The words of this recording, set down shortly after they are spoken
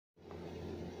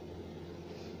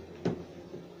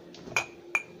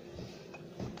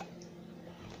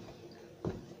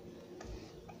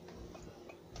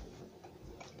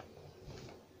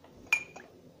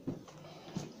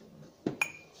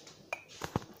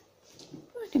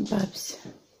Bubs.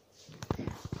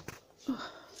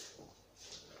 Oh.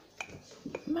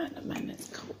 Man, oh man, it's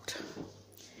cold.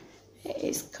 It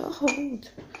is cold.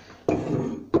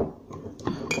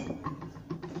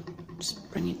 Just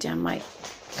bringing down my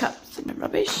cups and the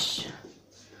rubbish.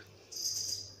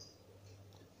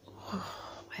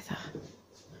 Oh, weather.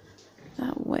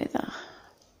 That weather.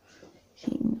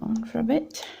 Heating on for a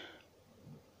bit.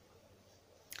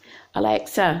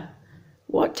 Alexa,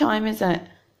 what time is it?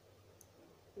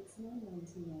 It's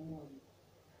 9:18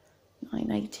 a.m.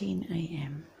 9:18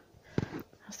 a.m.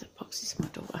 That's the boxes, my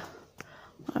daughter.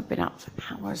 I've been up for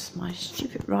hours. My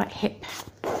stupid right hip.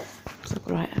 Look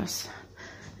right house.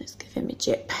 Let's give him a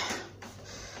jip.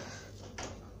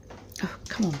 Oh,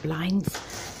 come on,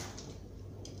 blinds.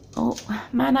 Oh,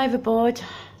 man overboard.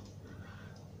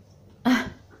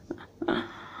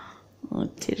 Oh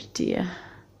dear, dear.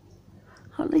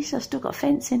 At least I've still got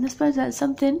fencing. I suppose that's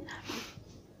something.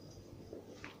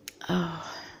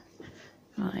 Oh,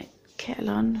 right. Kettle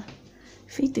on.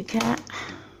 Feed the cat.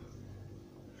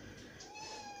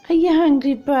 Are you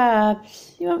hungry,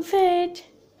 Babs? You want fed?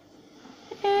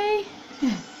 Hey?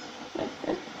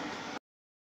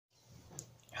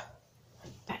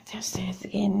 Back downstairs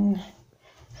again.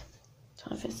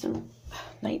 Time for some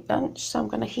late lunch. So I'm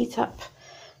going to heat up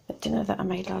the dinner that I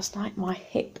made last night. My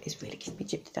hip is really giving me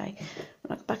jib today.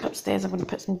 When I go back upstairs, I'm going to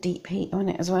put some deep heat on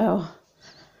it as well.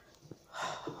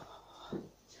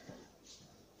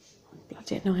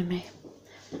 Bloody annoying me.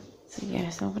 So yeah,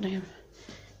 so I'm going to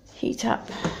heat up.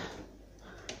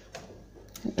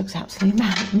 It looks absolutely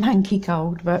manky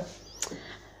cold, but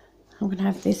I'm going to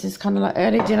have this as kind of like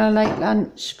early dinner, late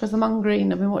lunch, because I'm hungry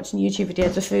and I've been watching YouTube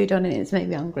videos of food on it and it's made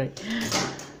me hungry.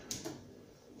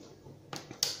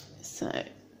 So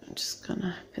I'm just going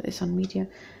to put this on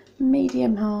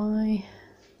medium high.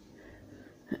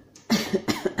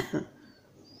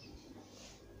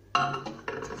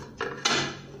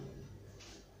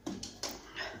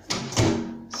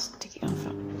 Stick it on for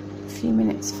a few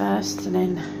minutes first and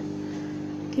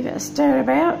then give it a stir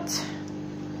about.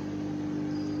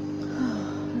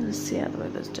 Let's see how the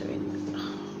weather's doing.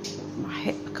 Oh, my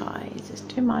hip, guys, it's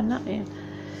doing my nutting.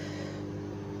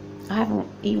 I haven't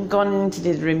even gone into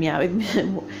the room yet. I've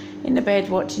been in the bed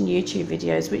watching YouTube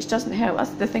videos, which doesn't help.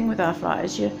 That's the thing with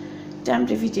arthritis. You're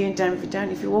damned if you do and damned if you don't.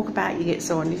 If you walk about, you get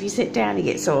sore, and if you sit down, you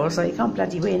get sore, so you can't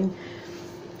bloody win.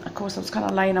 Of course, I was kind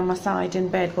of laying on my side in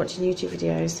bed watching YouTube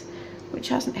videos, which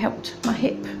hasn't helped my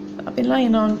hip that I've been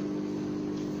laying on.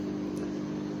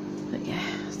 But yeah,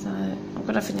 so I'm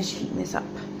going to finish heating this up.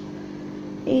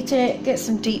 Eat it, get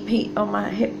some deep heat on my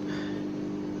hip,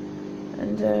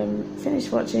 and finish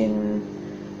watching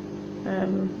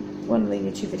one of the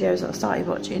YouTube videos that I started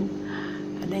watching,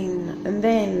 and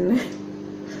then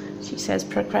she says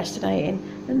procrastinating,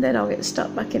 and then I'll get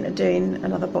stuck back into doing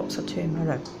another box or two in a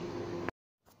row.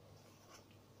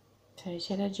 So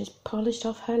Shadow just polished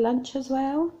off her lunch as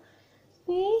well.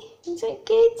 Yeah, is that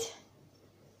good?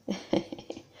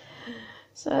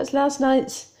 So that's last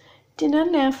night's dinner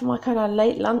now for my kind of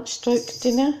late lunch stroke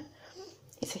dinner.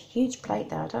 It's a huge plate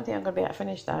though. I don't think I'm going to be able to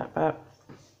finish that, but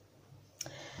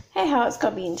hey ho, it's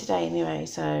got to be in today anyway,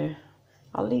 so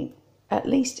I'll at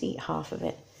least eat half of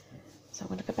it. So I'm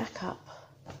going to go back up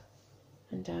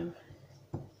and the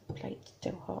plate's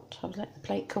still hot. I'll let the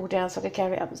plate cool down so I can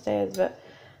carry it upstairs, but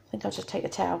I think I'll just take the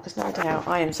towel because no doubt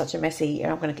I am such a messy eater.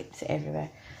 I'm going to get this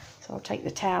everywhere. So I'll take the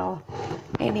towel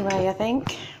anyway, I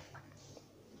think.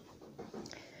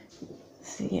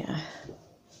 So yeah.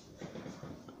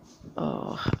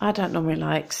 Oh, I don't normally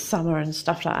like summer and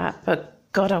stuff like that, but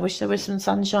God, I wish there was some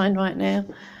sunshine right now.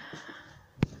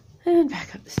 And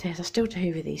back up the stairs. I still do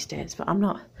over these stairs, but I'm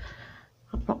not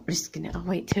risking it. I'll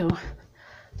wait till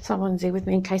someone's here with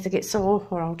me in case I get sore,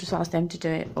 or I'll just ask them to do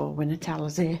it, or when the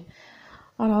towel's here,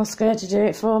 I'll ask her to do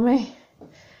it for me.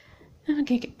 And I'm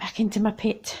going to get back into my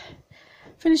pit.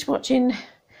 Finish watching, it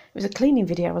was a cleaning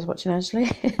video I was watching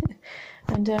actually,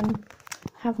 and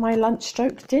have my lunch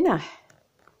stroke dinner.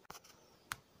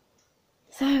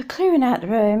 So clearing out the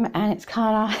room, and it's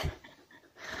kind of,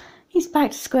 he's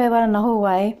back to square one in the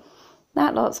hallway.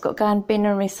 That lot's got to go and bin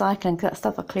and recycling because that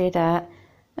stuff I cleared out.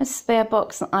 A spare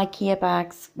box and IKEA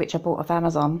bags, which I bought off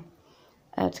Amazon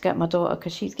to get my daughter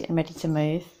because she's getting ready to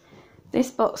move.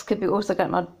 This box could be also got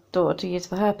my daughter to use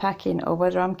for her packing, or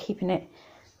whether I'm keeping it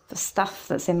for stuff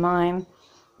that's in mine.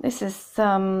 This is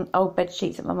some old bed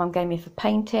sheets that my mum gave me for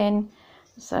painting,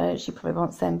 so she probably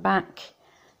wants them back.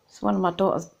 It's one of my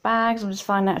daughter's bags. I'm just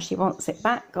finding out if she wants it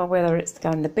back or whether it's to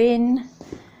go in the bin.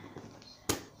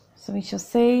 So we shall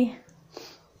see.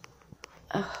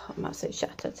 Oh, I'm absolutely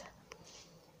shattered.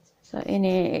 So in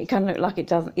here, it kind of look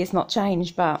like it's not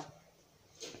changed, but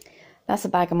That's a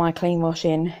bag of my clean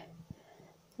washing.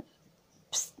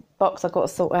 Box I've got to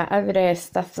sort out over there.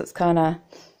 Stuff that's kind of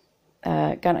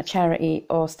going to charity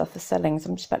or stuff for selling. So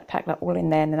I'm just about to pack that all in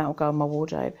there and then that'll go in my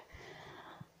wardrobe.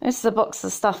 This is a box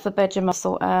of stuff for bedroom I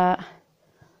sort out. A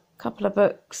couple of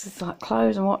books, it's like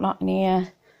clothes and whatnot in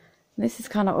here. This is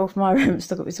kind of all for my room,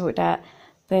 still got to be sorted out.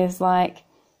 There's like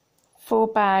 4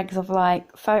 bags of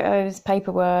like photos,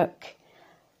 paperwork,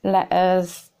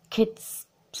 letters, kids'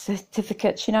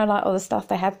 certificates, you know, like all the stuff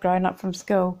they have growing up from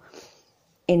school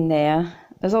in there.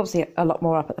 There's obviously a lot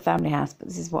more up at the family house, but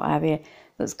this is what I have here.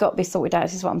 That's got to be sorted out.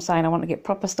 This is what I'm saying. I want to get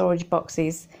proper storage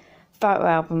boxes, photo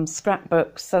albums,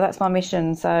 scrapbooks. So that's my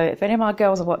mission. So if any of my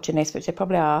girls are watching this, which they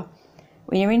probably are,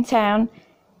 when you're in town,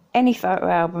 any photo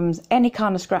albums, any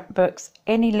kind of scrapbooks,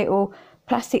 any little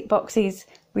plastic boxes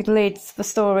with lids for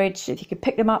storage, if you could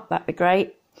pick them up, that'd be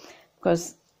great.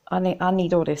 Because I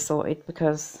need all this sorted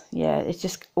because, yeah, it's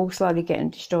just all slowly getting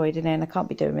destroyed in there and I can't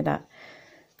be doing with that.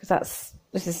 Because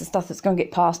this is the stuff that's going to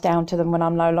get passed down to them when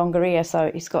I'm no longer here, so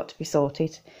it's got to be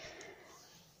sorted.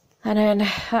 And then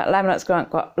that laminate's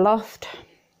got loft.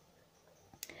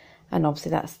 And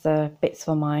obviously that's the bits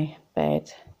for my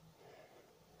bed.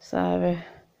 So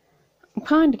I'm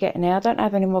kind of getting there. I don't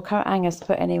have any more coat hangers to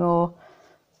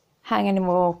hang any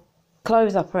more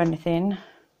clothes up or anything.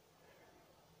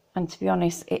 And to be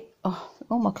honest,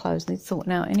 all my clothes need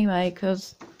sorting out anyway,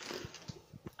 because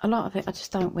a lot of it I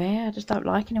just don't wear. I just don't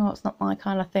like anymore. It's not my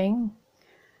kind of thing.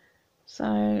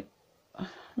 So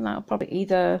that'll probably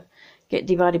either get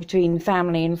divided between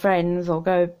family and friends or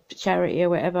go to charity or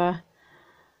whatever.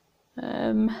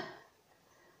 Yeah,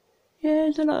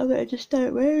 there's a lot of it I just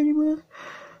don't wear anymore.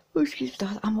 Oh, excuse me,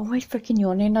 I'm always freaking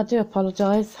yawning. I do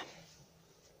apologise.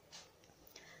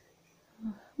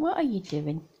 What are you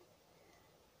doing?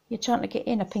 You're trying to get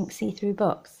in a pink see-through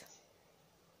box.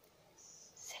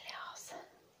 Silly ass.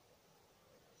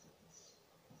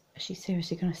 Is she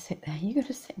seriously going to sit there? You're going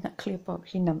to sit in that clear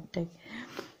box, you numpty.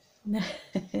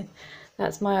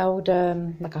 That's my old,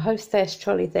 like a hostess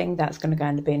trolley thing. That's going to go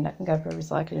in the bin. That can go for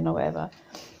recycling or whatever.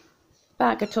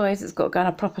 Bag of toys. It's got to go in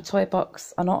a proper toy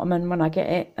box. An ottoman when I get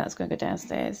it. That's going to go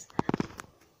downstairs.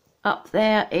 Up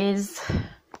there is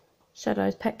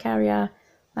Shadow's pet carrier.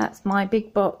 That's my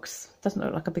big box. Doesn't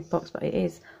look like a big box, but it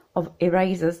is. Of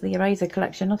erasers. The eraser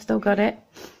collection. I've still got it.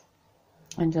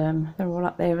 And they're all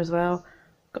up there as well.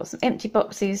 Got some empty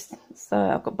boxes. So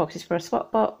I've got boxes for a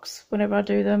swap box whenever I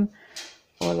do them.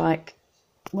 Or like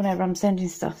whenever I'm sending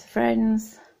stuff to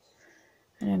friends.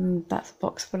 And that's a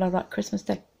box full of like Christmas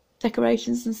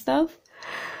decorations and stuff.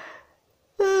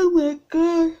 Oh my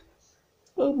god.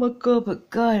 Oh my god, but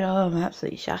god, I'm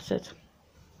absolutely shattered.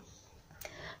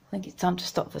 I think it's time to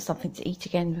stop for something to eat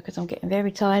again because I'm getting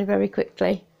very tired very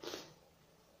quickly.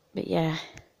 But yeah,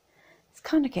 it's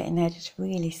kind of getting there just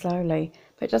really slowly.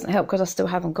 But it doesn't help because I still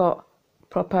haven't got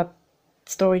proper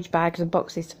storage bags and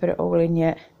boxes to put it all in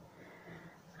yet.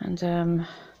 And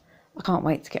I can't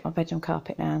wait to get my bedroom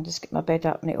carpet now and just get my bed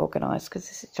up and it organised because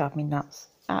this is driving me nuts.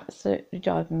 Absolutely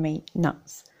driving me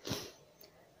nuts.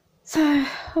 So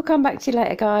I'll come back to you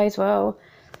later, guys. Well,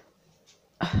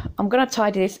 I'm going to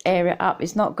tidy this area up.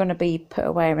 It's not going to be put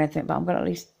away or anything, but I'm going to at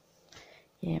least,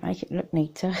 yeah, make it look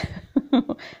neater.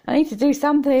 I need to do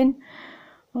something.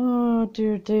 Oh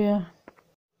dear, dear.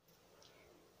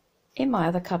 In my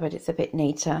other cupboard, it's a bit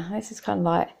neater. This is kind of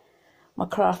like my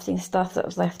crafting stuff that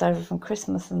was left over from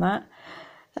Christmas and that.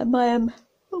 And my,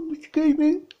 oh, excuse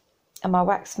me. And my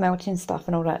wax melting stuff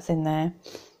and all that's in there.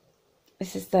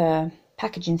 This is the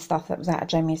packaging stuff that was out of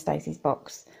Jamie and Stacey's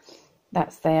box.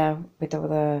 That's there with all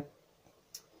the,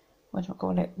 what do I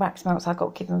call it, wax melts I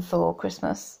got given for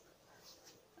Christmas.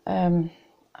 I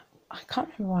can't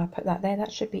remember why I put that there.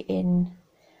 That should be in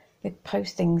with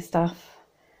posting stuff.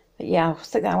 But yeah, I'll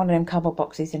stick that in one of them cardboard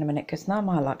boxes in a minute because now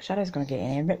my luck, Shadow's going to get in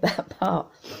here and rip that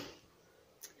apart.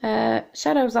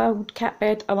 Shadow's old cat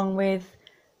bed along with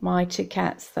my 2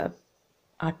 cats that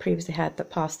I previously had that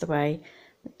passed away,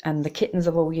 and the kittens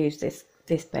have all used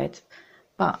this bed.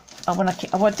 But I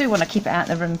do want to keep it out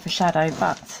of the room for Shadow.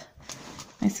 But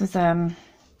this was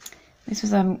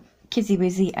Kizzy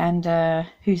Wizzy and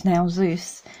who's now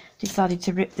Zeus decided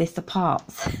to rip this apart.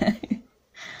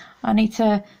 I need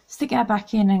to stick that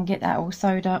back in and get that all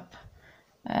sewed up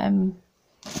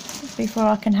before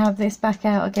I can have this back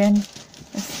out again.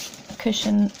 This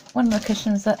cushion, one of the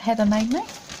cushions that Heather made me.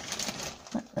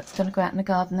 That's going to go out in the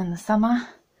garden in the summer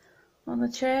on the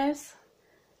chairs.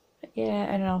 But yeah,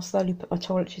 and then I'll slowly put my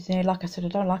toiletries in here. Like I said, I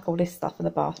don't like all this stuff in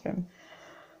the bathroom.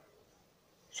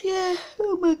 So yeah,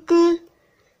 oh my god.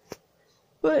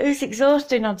 Well, it's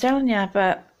exhausting, I'm telling you,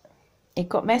 but it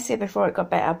got messier before it got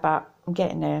better, but I'm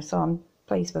getting there, so I'm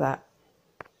pleased with that.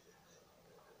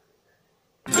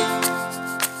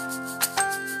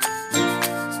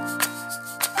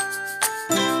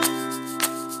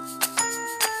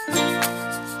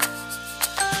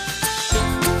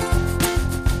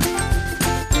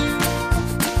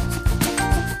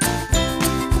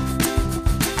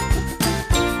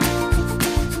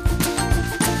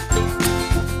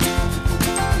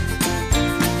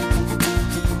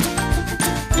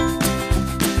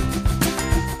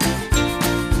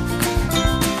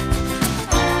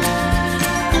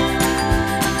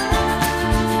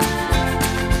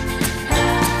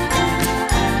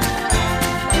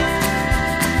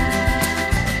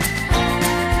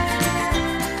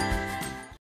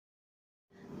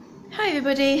 Hi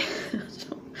everybody.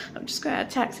 I'm just got out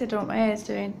of taxi, I don't know what my hair's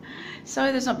doing.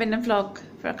 Sorry there's not been a vlog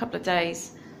for a couple of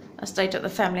days. I stayed at the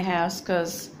family house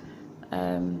because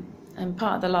and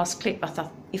part of the last clip,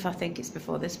 if I think it's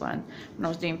before this one, when I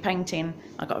was doing painting,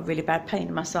 I got a really bad pain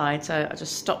in my side, so I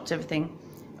just stopped everything,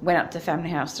 went up to the family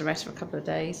house to rest for a couple of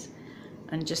days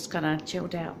and just kind of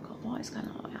chilled out. God, what is going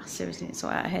on? I seriously need to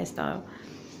sort out a hairstyle.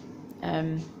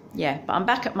 Yeah, but I'm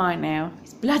back at mine now.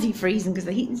 It's bloody freezing because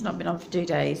the heating's not been on for 2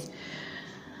 days.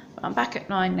 But I'm back at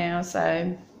mine now,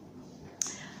 so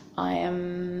I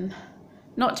am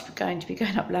not going to be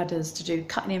going up ladders to do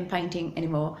cutting and painting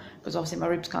anymore, because obviously my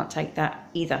ribs can't take that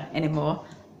either anymore.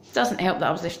 It doesn't help that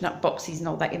I was lifting up boxes and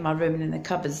all that in my room and in the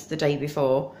cupboards the day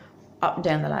before, up and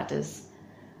down the ladders.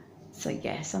 So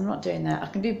yes, I'm not doing that. I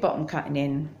can do bottom cutting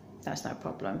in, that's no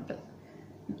problem, but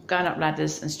going up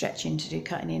ladders and stretching to do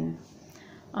cutting in,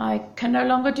 I can no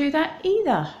longer do that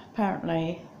either,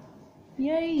 apparently.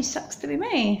 Yay, sucks to be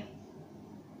me.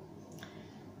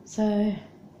 So,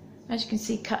 as you can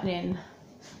see, cutting in,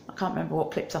 I can't remember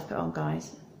what clips I've put on,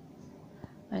 guys.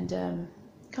 And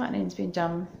cutting in's been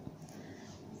done.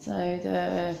 So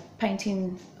the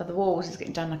painting of the walls is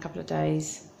getting done in a couple of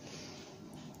days.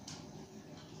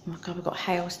 Oh my God, we've got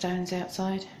hailstones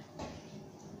outside.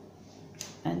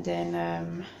 And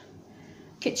then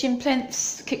kitchen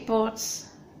plinths, kickboards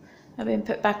have been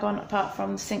put back on, apart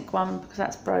from the sink one because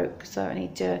that's broke, so I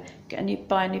need to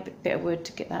buy a new bit of wood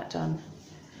to get that done.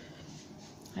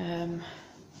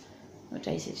 What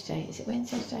day is it today? Is it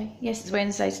Wednesday today? Yes, it's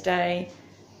Wednesday today.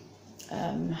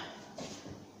 I've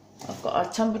got a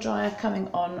tumble dryer coming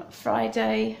on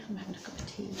Friday. I'm having a cup of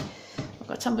tea. I've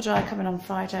got a tumble dryer coming on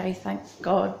Friday, thank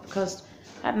God, because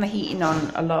having the heating on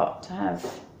a lot to have,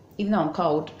 even though I'm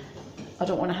cold, I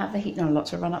don't want to have the heating on a lot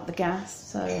to run up the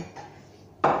gas, so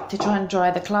to try and dry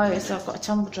the clothes, so I've got a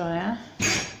tumble dryer.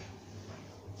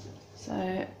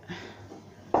 So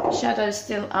Shadow's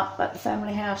still up at the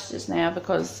family house just now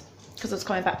because I was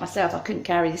coming back myself. I couldn't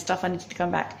carry the stuff, I needed to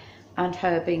come back, and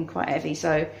her being quite heavy,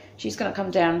 so she's going to come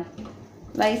down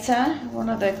later. One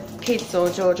of the kids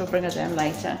or George will bring her down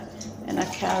later in a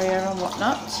carrier and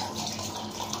whatnot.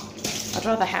 I'd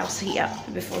rather house heat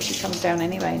up before she comes down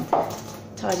anyway and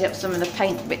tidy up some of the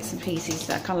paint bits and pieces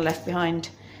that I kind of left behind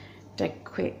dead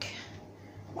quick,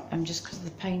 just because of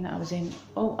the pain that I was in.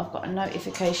 Oh, I've got a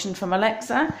notification from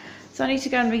Alexa, so I need to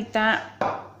go and read that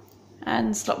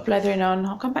and stop blethering on.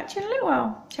 I'll come back to you in a little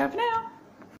while. Ciao for now.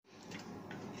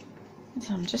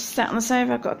 So I'm just sat on the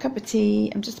sofa, I've got a cup of tea.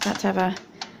 I'm just about to have a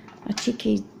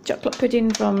cheeky chocolate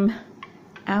pudding from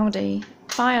Aldi.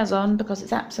 Fire's on because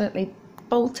it's absolutely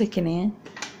Baltic in here.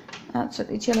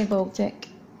 Absolutely chilly Baltic.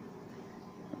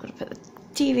 I've got to put the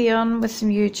TV on with some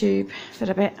YouTube for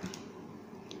a bit.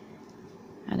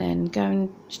 And then go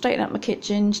and straighten up my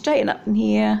kitchen, straighten up in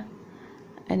here,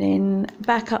 and then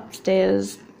back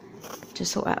upstairs to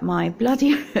sort out my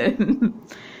bloody room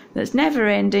that's never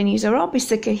ending. I'll be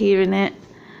sick of hearing it.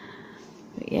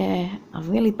 But yeah, I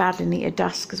really badly need to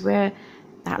dust, because where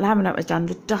that laminate was done,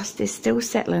 the dust is still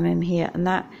settling in here, and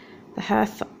the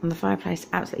hearth on the fireplace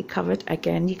absolutely covered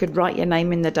again. You could write your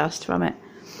name in the dust from it.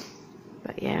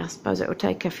 But yeah, I suppose it will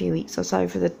take a few weeks or so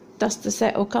for the dust to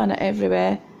settle kind of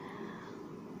everywhere.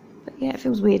 But yeah, it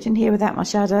feels weird in here without my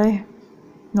shadow.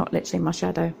 Not literally my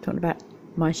shadow, I'm talking about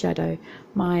my shadow.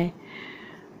 My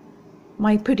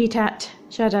puddy tat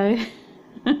shadow.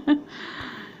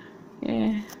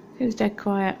 Yeah, feels dead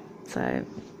quiet. So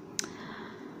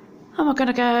I'm going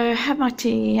to go have my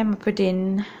tea, have my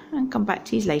pudding, and come back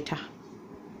to you later.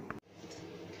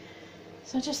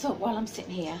 So I just thought while I'm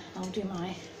sitting here, I'll do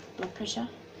my blood pressure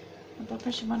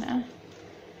monitor.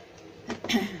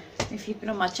 If you've been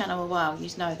on my channel a while, you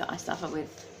know that I suffer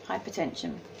with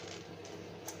hypertension,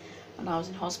 and I was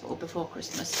in hospital before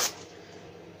Christmas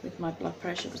with my blood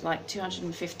pressure. It was like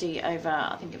 250 over,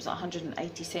 I think it was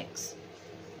 186.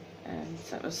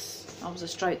 So I was a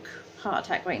stroke, heart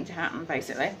attack waiting to happen,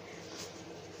 basically.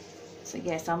 So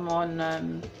yes, I'm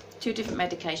on 2 different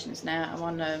medications now. I'm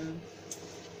on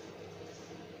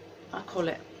I call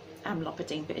it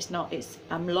amlodipine, but it's not. It's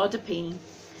amlodipine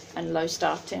and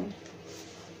losartan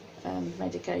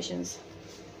medications.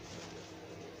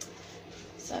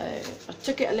 So I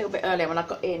took it a little bit earlier when I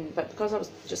got in, but because I was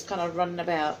just kind of running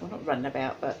about, well, not running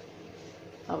about, but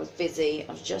I was busy.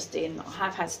 I was just in. I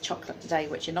have had chocolate today,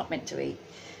 which you're not meant to eat.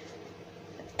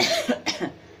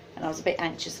 And I was a bit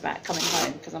anxious about coming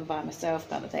home because I'm by myself,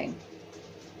 kind of thing.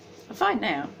 I'm fine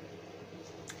now.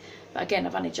 But again,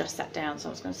 I've only just sat down, so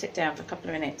I was going to sit down for a couple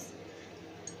of minutes,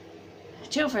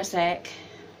 chill for a sec,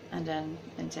 and then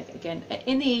take it again.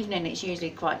 In the evening, it's usually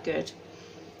quite good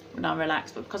when I'm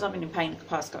relaxed, but because I've been in pain the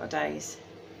past couple of days,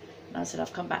 And I said,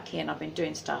 I've come back here and I've been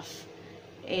doing stuff.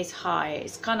 It is high.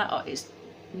 It's kind of, it's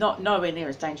not nowhere near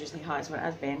as dangerously high as what it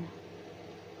has been.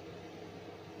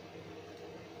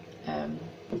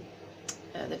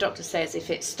 The doctor says if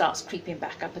it starts creeping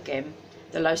back up again,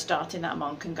 the low starting that I'm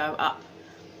on can go up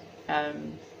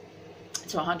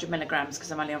to 100 milligrams,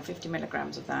 because I'm only on 50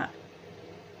 milligrams of that.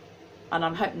 And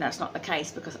I'm hoping that's not the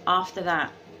case, because after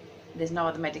that there's no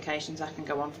other medications I can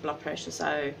go on for blood pressure.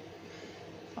 So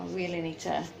I really need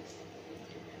to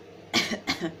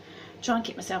try and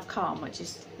keep myself calm, which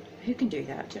is, who can do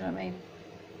that, do you know what I mean?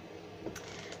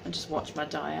 And just watch my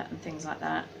diet and things like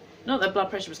that. Not that blood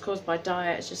pressure was caused by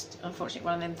diet, it's just unfortunately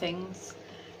one of them things.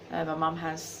 My mum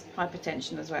has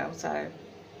hypertension as well, so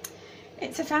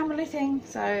it's a family thing.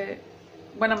 So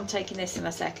when I'm taking this in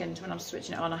a second, when I'm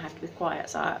switching it on, I have to be quiet,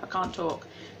 so I can't talk,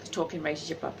 because talking raises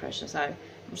your blood pressure. So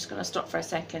I'm just going to stop for a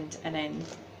second and then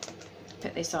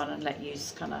put this on and let you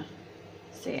just kind of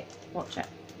see it, watch it.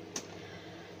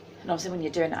 And obviously when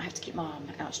you're doing it, I have to keep my arm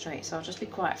out straight, so I'll just be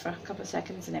quiet for a couple of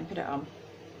seconds and then put it on.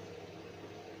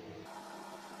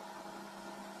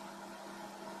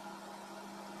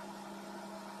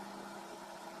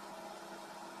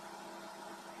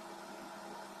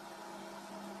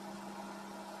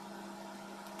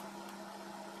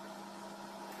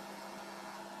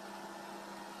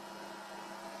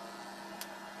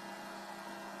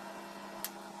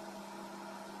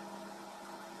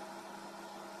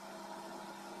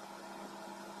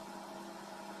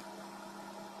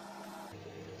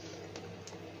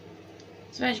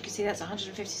 So as you can see, that's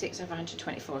 156 over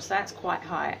 124, so that's quite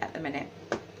high at the minute.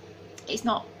 It's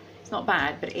not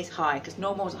bad, but it is high, because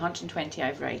normal is 120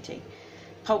 over 80.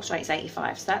 Pulse rate is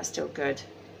 85, so that's still good.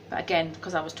 But again,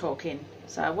 because I was talking,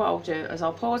 so what I'll do is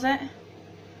I'll pause it,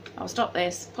 I'll stop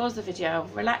this, pause the video,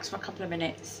 relax for a couple of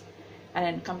minutes, and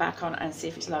then come back on and see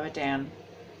if it's lower down.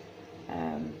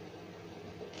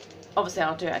 Obviously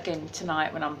I'll do it again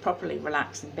tonight when I'm properly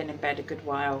relaxed and been in bed a good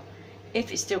while. If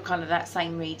it's still kind of that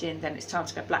same reading, then it's time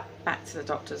to go back to the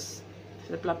doctor's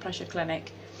for the blood pressure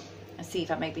clinic and see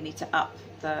if I maybe need to up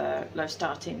the low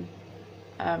starting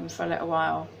for a little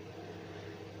while.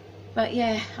 But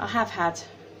yeah, I have had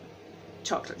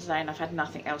chocolate today and I've had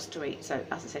nothing else to eat. So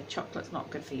as I said, chocolate's not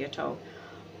good for you at all.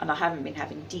 And I haven't been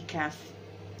having decaf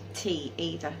tea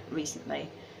either recently.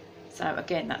 So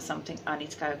again, that's something I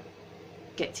need to go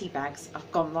get tea bags. I've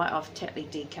gone right off Tetley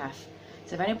decaf.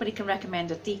 So if anybody can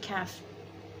recommend a decaf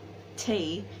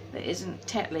tea that isn't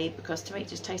Tetley, because to me it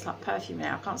just tastes like perfume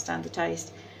now, I can't stand the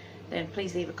taste, then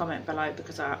please leave a comment below,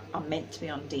 because I'm meant to be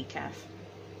on decaf.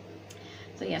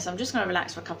 So yes, I'm just going to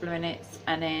relax for a couple of minutes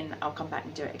and then I'll come back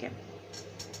and do it again.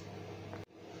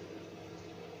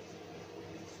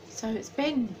 So it's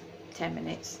been 10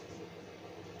 minutes.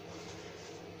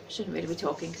 Shouldn't really be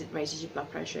talking because it raises your blood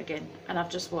pressure again. And I've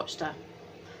just watched a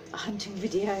hunting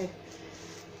video.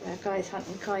 A guy's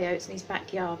hunting coyotes in his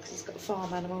backyard because he's got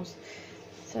farm animals.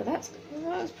 So that's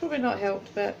probably not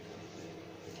helped, but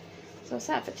so I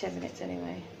sat for 10 minutes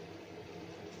anyway.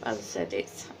 As I said,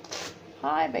 it's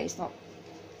high, but it's not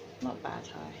bad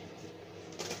high.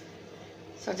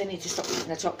 So I do need to stop eating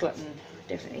the chocolate and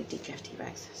definitely eat decaf tea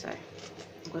bags. So I'm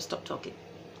going to stop talking.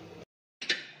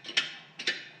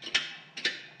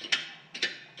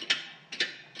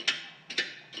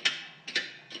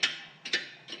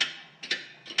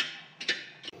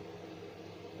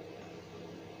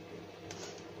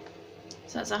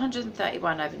 So that's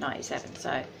 131 over 97,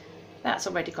 so that's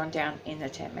already gone down in the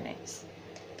 10 minutes.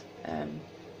 And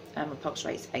my pulse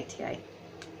rate's 88.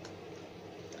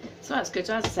 So that's good.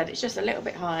 So as I said, it's just a little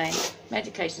bit high.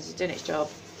 Medications are doing its job.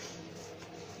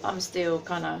 I'm still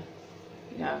kind of,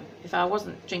 you know, if I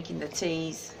wasn't drinking the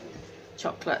teas,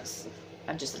 chocolates,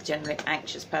 and just a generally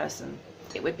anxious person,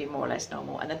 it would be more or less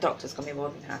normal. And the doctor's going to be more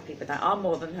than happy with that. I'm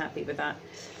more than happy with that.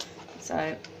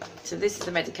 So this is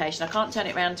the medication. I can't turn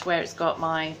it around to where it's got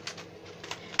my,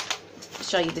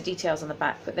 show you the details on the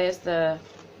back, but there's the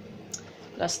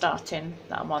Low-Statin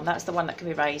that I'm on. That's the one that can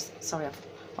be raised. Sorry,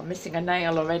 I'm missing a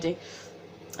nail already.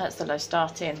 That's the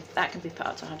Low-Statin. That can be put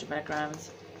up to 100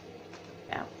 milligrams.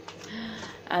 Yeah.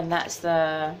 And that's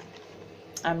the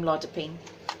amlodipine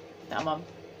that I'm on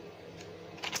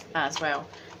as well.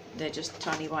 They're just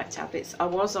tiny white tablets. I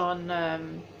was on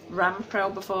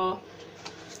Ramprel before.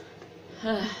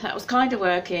 That was kind of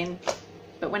working,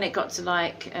 but when it got to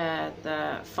like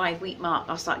the 5-week mark,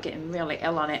 I started getting really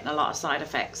ill on it and a lot of side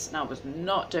effects, and I was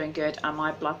not doing good, and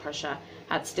my blood pressure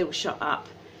had still shot up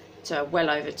to well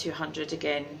over 200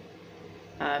 again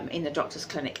in the doctor's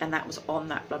clinic, and that was on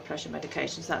that blood pressure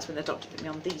medication. So that's when the doctor put me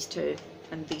on these two,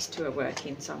 and these two are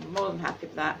working, so I'm more than happy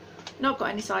with that. Not got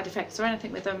any side effects or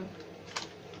anything with them.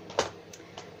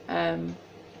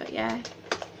 But yeah,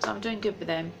 so I'm doing good with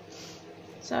them.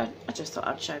 So I just thought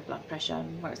I'd show blood pressure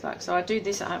and what it's like. So I do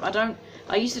this at home.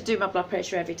 I used to do my blood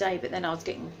pressure every day, but then I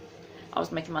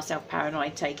was making myself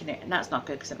paranoid taking it, and that's not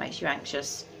good because it makes you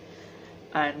anxious,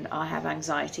 and I have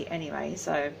anxiety anyway.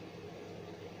 So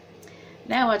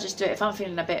now I just do it if I'm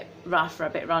feeling a bit rough or a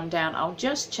bit run down. I'll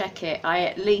just check it. I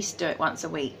at least do it once a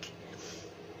week,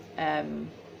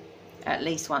 at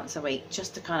least once a week,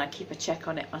 just to kind of keep a check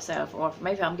on it myself. Or if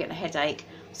maybe I'm getting a headache,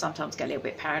 sometimes get a little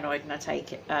bit paranoid and I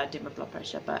take it, do my blood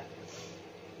pressure. But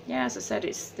yeah, as I said,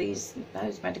 it's those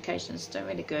medications do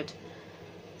really good.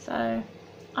 So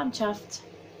I'm chuffed.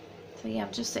 So yeah,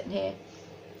 I'm just sitting here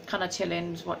kind of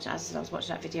chilling, as I was watching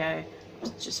that video. I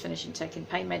was just finishing taking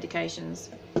pain medications.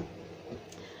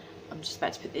 I'm just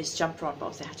about to put this jumper on, but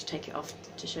obviously I have to take it off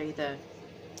to show you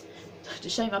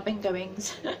my bingo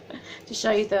wings, to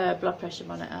show you the blood pressure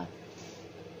monitor.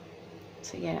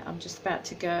 So yeah, I'm just about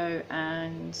to go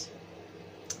and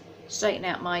straighten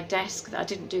out my desk that I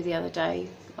didn't do the other day,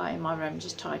 like in my room,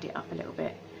 just tidy it up a little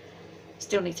bit.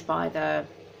 Still need to buy the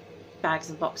bags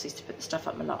and boxes to put the stuff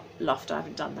up my loft. I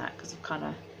haven't done that because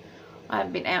I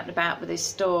haven't been out and about with this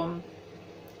storm,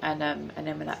 and then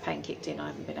when that pain kicked in, I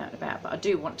haven't been out and about. But I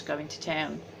do want to go into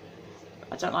town.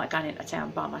 I don't like going into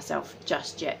town by myself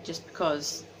just yet, just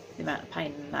because the amount of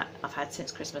pain that I've had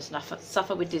since Christmas, and I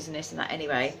suffer with dizziness and that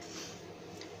anyway.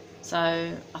 So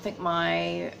I think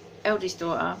my eldest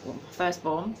daughter, well, my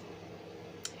firstborn,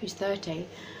 who's 30, I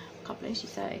can't believe she's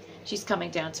 30, she's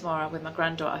coming down tomorrow with my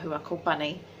granddaughter, who I call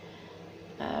Bunny.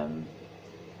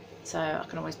 So I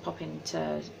can always pop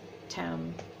into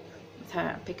town with her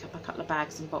and pick up a couple of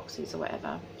bags and boxes or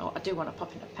whatever. Or I do want to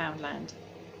pop into Poundland,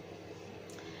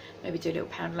 maybe do a little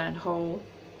Poundland haul.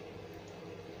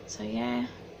 So yeah,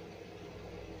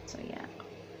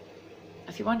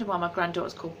 if you wonder why my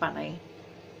granddaughter's called Bunny,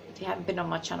 if you haven't been on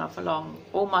my channel for long,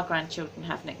 all my grandchildren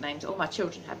have nicknames. All my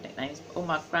children have nicknames, all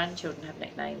my grandchildren have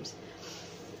nicknames,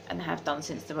 and have done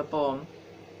since they were born.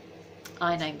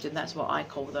 I named them, that's what I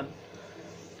call them.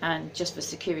 And just for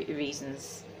security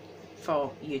reasons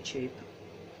for YouTube,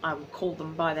 I will call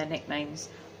them by their nicknames.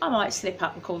 I might slip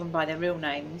up and call them by their real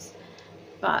names,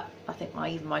 but I think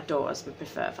even my daughters would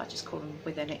prefer if I just call them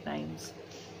with their nicknames.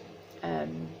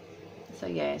 So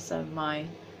yeah, so my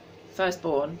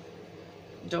firstborn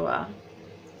daughter,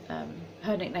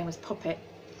 her nickname was Poppet,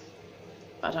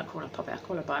 but I don't call her Poppet, I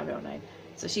call her by her real name.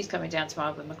 So she's coming down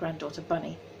tomorrow with my granddaughter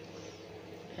Bunny.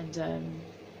 And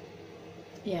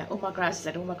yeah, all my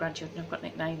grandchildren have got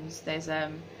nicknames. There's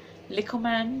Little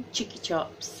Man, Chicky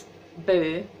Chops,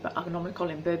 Boo, but I can normally call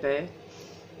him Boo Boo.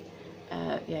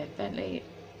 Yeah, Bentley,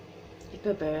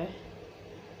 Boo Boo.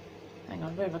 Hang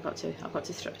on, where have I got to? I've got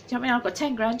to 3. Do you know what I mean? I've got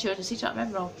 10 grandchildren, so you can't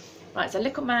remember all. Right, so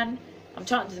Little Man, I'm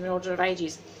charting them in order of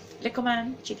ages. Little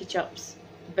Man, Chicky Chops,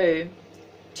 Boo,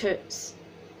 Toots,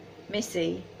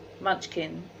 Missy,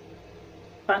 Munchkin,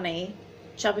 Bunny,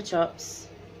 Chubba Chops,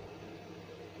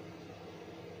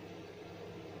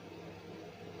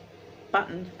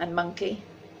 Button and Monkey.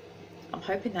 I'm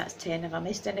hoping that's 10. Have I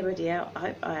missed anybody out? I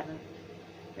hope I haven't.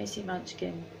 Missy,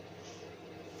 Munchkin.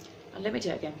 And let me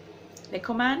do it again.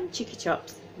 Little Man, Chicky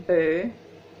Chops, Boo,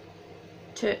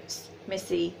 Toots,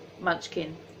 Missy,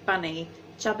 Munchkin, Bunny,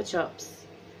 Chubba Chops,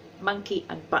 Monkey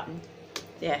and Button.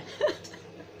 Yeah.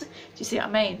 Do you see what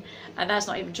I mean? And that's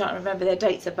not even trying to remember their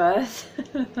dates of birth.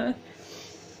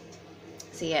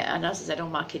 So yeah, and as I said, all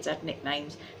my kids had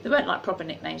nicknames. They weren't like proper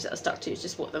nicknames that I stuck to, it's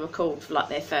just what they were called for like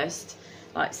their first,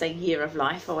 like say, year of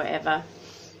life or whatever.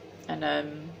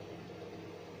 And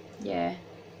yeah,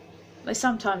 like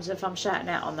sometimes if I'm shouting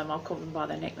out on them, I'll call them by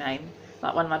their nickname.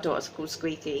 Like one of my daughters called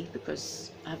Squeaky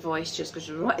because her voice just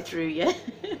goes right through you.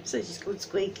 So she's called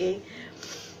Squeaky.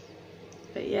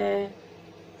 But yeah,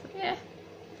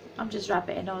 I'm just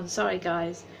rabbiting on, sorry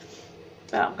guys.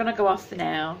 But I'm gonna go off for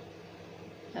now.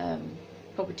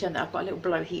 Probably turn that. I've got a little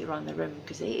blow heater on in the room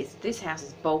because this house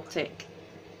is Baltic,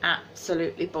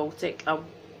 absolutely Baltic. I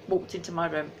walked into my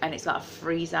room and it's like a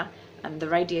freezer, and the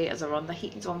radiators are on, the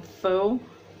heating's on full,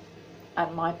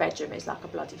 and my bedroom is like a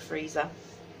bloody freezer.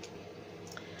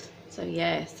 So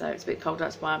yeah, so it's a bit cold,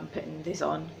 that's why I'm putting this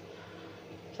on.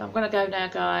 So I'm gonna go now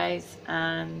guys,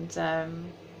 and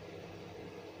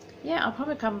yeah, I'll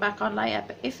probably come back on later,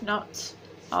 but if not,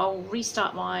 I'll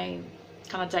restart my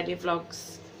kind of daily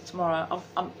vlogs tomorrow.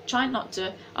 I'm trying not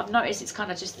to, I've noticed it's kind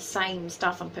of just the same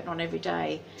stuff I'm putting on every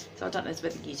day, so I don't know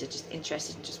whether you are just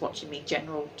interested in just watching me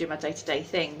do my day-to-day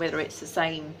thing, whether it's the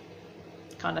same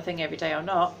kind of thing every day or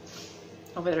not,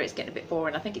 or whether it's getting a bit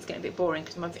boring. I think it's getting a bit boring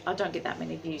because I don't get that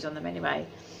many views on them anyway.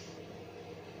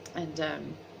 And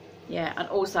yeah, and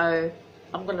also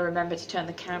I'm going to remember to turn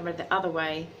the camera the other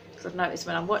way, because I've noticed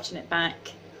when I'm watching it back,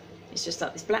 it's just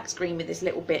like this black screen with this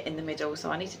little bit in the middle. So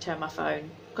I need to turn my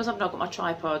phone, because I've not got my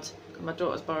tripod, because my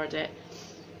daughter's borrowed it.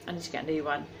 I need to get a new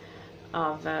one.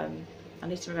 I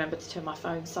need to remember to turn my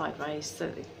phone sideways so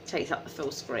that it takes up the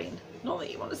full screen. Not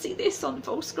that you want to see this on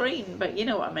full screen, but you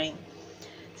know what I mean.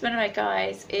 So anyway,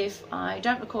 guys, if I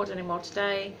don't record anymore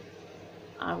today,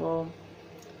 I will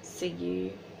see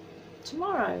you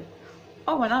tomorrow.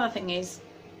 Oh, another thing is,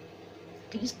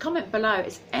 please comment below,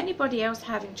 is anybody else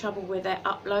having trouble with their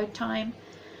upload time?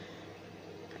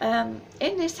 In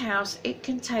this house, it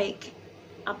can take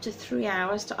up to 3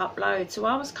 hours to upload. So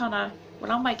I was kind of, when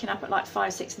I'm waking up at like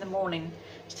 5, 6 in the morning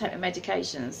to take my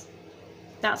medications,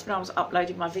 that's when I was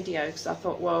uploading my video, because I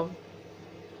thought, well,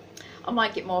 I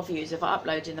might get more views if I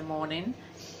upload in the morning.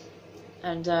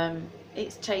 And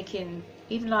it's taking,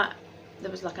 even like, there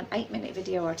was like an 8-minute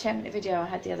video or a 10-minute video I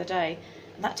had the other day,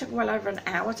 and that took well over an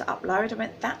hour to upload. I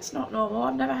went, that's not normal.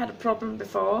 I've never had a problem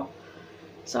before.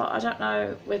 So I don't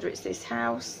know whether it's this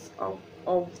house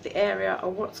or the area or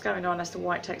what's going on as to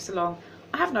why it takes so long.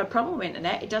 I have no problem with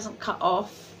internet. It doesn't cut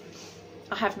off.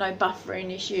 I have no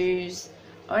buffering issues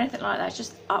or anything like that. It's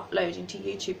just uploading to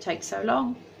YouTube takes so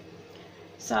long.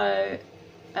 So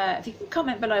if you can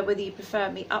comment below whether you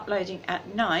prefer me uploading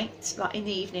at night, like in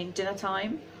the evening, dinner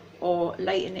time, or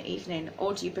late in the evening,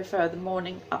 or do you prefer the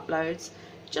morning uploads,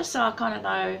 just so I kind of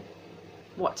know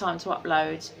what time to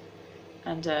upload.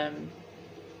 And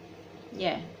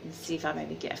yeah, and see if I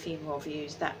maybe get a few more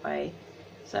views that way.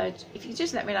 So if you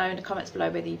just let me know in the comments below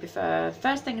whether you prefer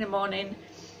first thing in the morning,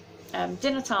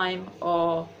 dinner time,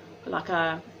 or like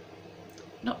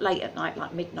not late at night,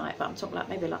 like midnight, but I'm talking like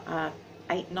maybe like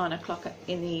 8, 9 o'clock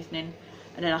in the evening,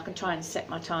 and then I can try and set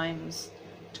my times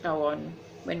to go on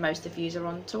when most of you are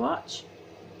on to watch.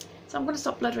 So I'm going to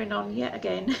stop bluddering on yet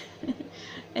again.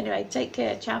 Anyway, take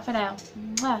care. Ciao for now.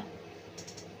 Mwah.